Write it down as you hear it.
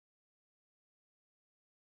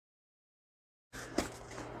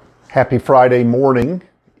Happy Friday morning.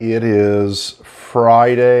 It is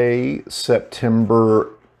Friday,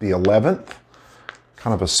 September the 11th,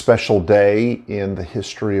 kind of a special day in the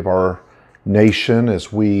history of our nation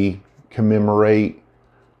as we commemorate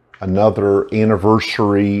another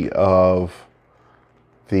anniversary of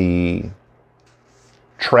the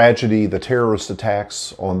tragedy, the terrorist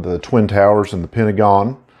attacks on the Twin Towers and the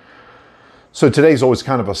Pentagon. So today's always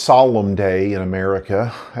kind of a solemn day in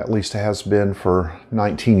America, at least it has been for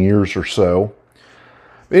 19 years or so.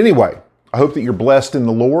 But anyway, I hope that you're blessed in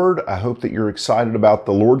the Lord. I hope that you're excited about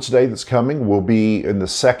the Lord's Day that's coming. We'll be in the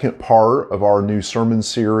second part of our new sermon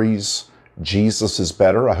series, Jesus is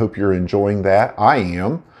Better. I hope you're enjoying that. I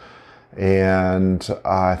am. And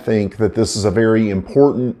I think that this is a very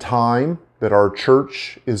important time that our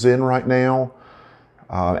church is in right now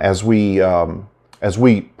as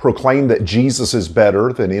we proclaim that Jesus is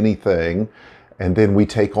better than anything, and then we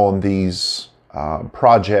take on these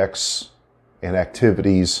projects and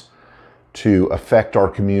activities to affect our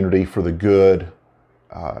community for the good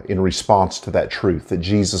in response to that truth, that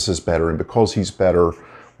Jesus is better, and because He's better,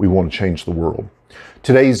 we want to change the world.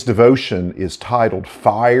 Today's devotion is titled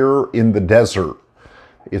Fire in the Desert.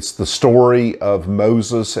 It's the story of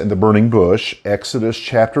Moses and the burning bush, Exodus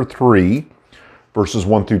chapter 3, verses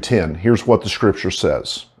 1 through 10. Here's what the scripture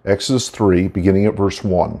says. Exodus 3, beginning at verse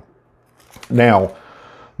 1. Now,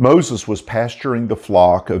 Moses was pasturing the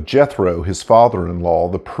flock of Jethro, his father-in-law,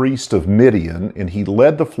 the priest of Midian, and he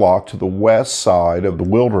led the flock to the west side of the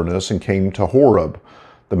wilderness and came to Horeb,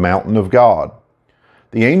 the mountain of God.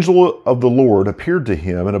 The angel of the Lord appeared to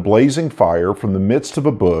him in a blazing fire from the midst of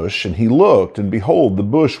a bush, and he looked, and behold, the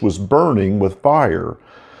bush was burning with fire,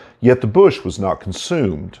 yet the bush was not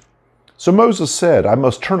consumed. So Moses said, I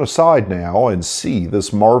must turn aside now and see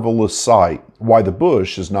this marvelous sight, why the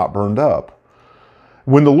bush is not burned up.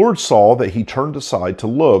 When the Lord saw that he turned aside to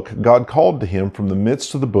look, God called to him from the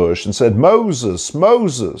midst of the bush and said, Moses,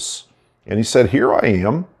 Moses. And he said, Here I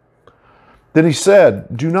am. Then he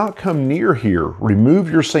said, Do not come near here.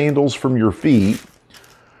 Remove your sandals from your feet,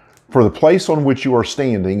 for the place on which you are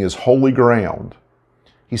standing is holy ground.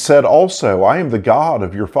 He said also, I am the God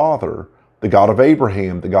of your father, the God of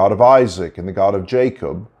Abraham, the God of Isaac, and the God of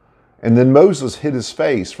Jacob. And then Moses hid his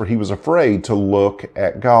face, for he was afraid to look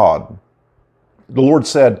at God. The Lord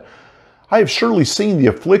said, I have surely seen the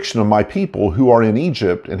affliction of my people who are in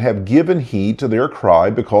Egypt, and have given heed to their cry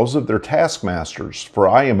because of their taskmasters, for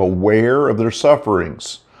I am aware of their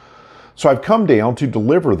sufferings. So I've come down to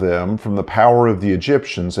deliver them from the power of the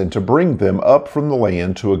Egyptians, and to bring them up from the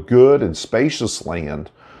land to a good and spacious land,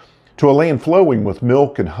 to a land flowing with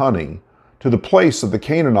milk and honey, to the place of the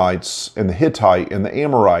Canaanites, and the Hittite, and the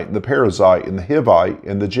Amorite, and the Perizzite, and the Hivite,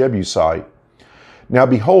 and the Jebusite. Now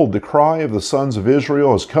behold, the cry of the sons of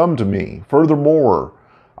Israel has come to me. Furthermore,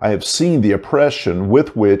 I have seen the oppression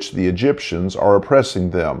with which the Egyptians are oppressing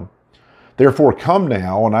them. Therefore come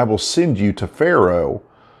now, and I will send you to Pharaoh,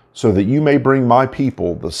 so that you may bring my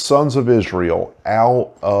people, the sons of Israel,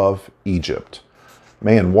 out of Egypt.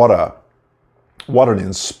 Man, what an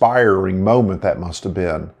inspiring moment that must have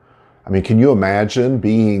been. I mean, can you imagine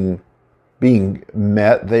being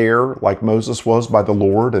met there like Moses was by the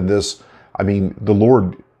Lord? And the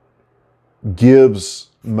Lord gives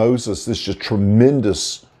Moses this just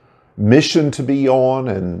tremendous mission to be on,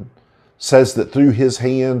 and says that through his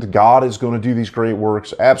hand, God is going to do these great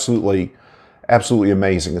works. Absolutely, absolutely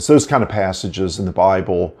amazing. It's those kind of passages in the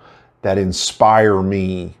Bible that inspire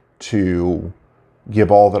me to give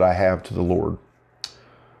all that I have to the Lord.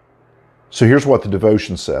 So here's what the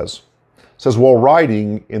devotion says. It says, while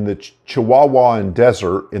riding in the Chihuahuan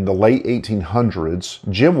Desert in the late 1800s,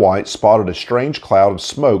 Jim White spotted a strange cloud of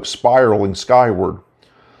smoke spiraling skyward.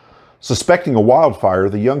 Suspecting a wildfire,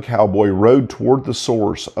 the young cowboy rode toward the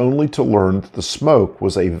source, only to learn that the smoke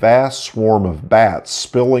was a vast swarm of bats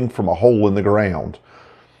spilling from a hole in the ground.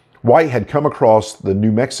 White had come across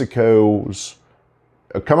New Mexico's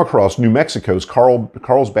Carlsbad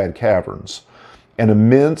Caverns, an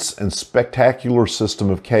immense and spectacular system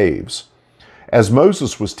of caves. As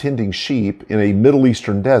Moses was tending sheep in a Middle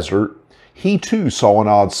Eastern desert, he too saw an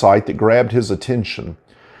odd sight that grabbed his attention,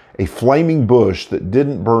 a flaming bush that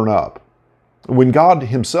didn't burn up. When God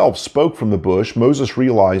himself spoke from the bush, Moses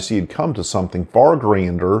realized he had come to something far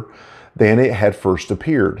grander than it had first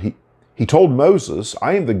appeared. He told Moses,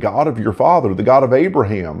 I am the God of your father, the God of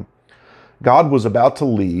Abraham. God was about to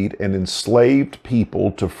lead an enslaved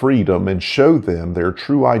people to freedom and show them their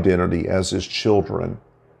true identity as his children.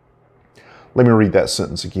 Let me read that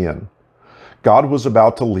sentence again. God was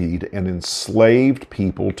about to lead an enslaved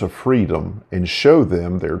people to freedom and show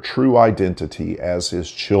them their true identity as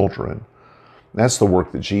his children. That's the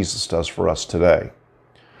work that Jesus does for us today.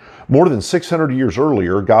 More than 600 years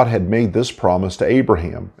earlier, God had made this promise to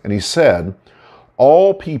Abraham, and he said,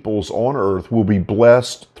 "All peoples on earth will be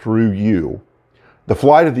blessed through you." The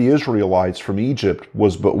flight of the Israelites from Egypt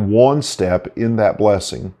was but one step in that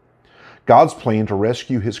blessing. God's plan to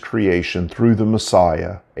rescue his creation through the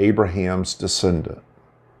Messiah, Abraham's descendant.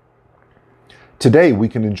 Today we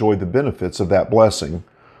can enjoy the benefits of that blessing,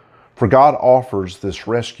 for God offers this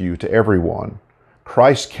rescue to everyone.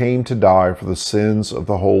 Christ came to die for the sins of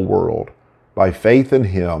the whole world. By faith in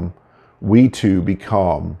him, we too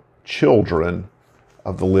become children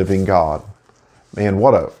of the living God. Man,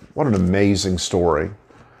 what an amazing story.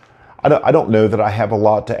 I don't know that I have a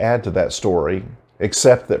lot to add to that story,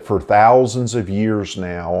 except that for thousands of years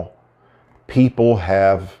now, people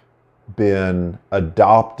have been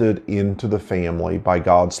adopted into the family by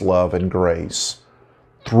God's love and grace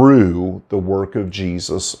through the work of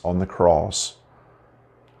Jesus on the cross.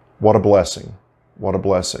 What a blessing. What a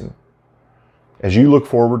blessing. As you look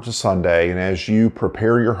forward to Sunday and as you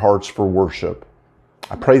prepare your hearts for worship,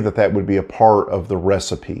 I pray that that would be a part of the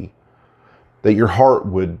recipe, that your heart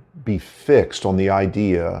would be fixed on the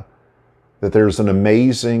idea that there's an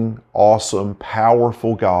amazing, awesome,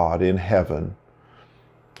 powerful God in heaven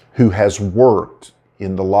who has worked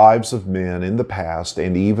in the lives of men in the past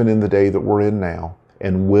and even in the day that we're in now,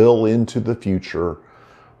 and will into the future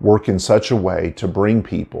work in such a way to bring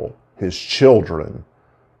people, his children,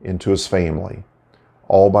 into his family,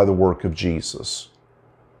 all by the work of Jesus,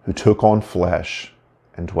 who took on flesh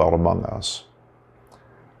and dwelt among us.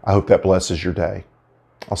 I hope that blesses your day.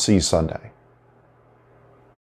 I'll see you Sunday.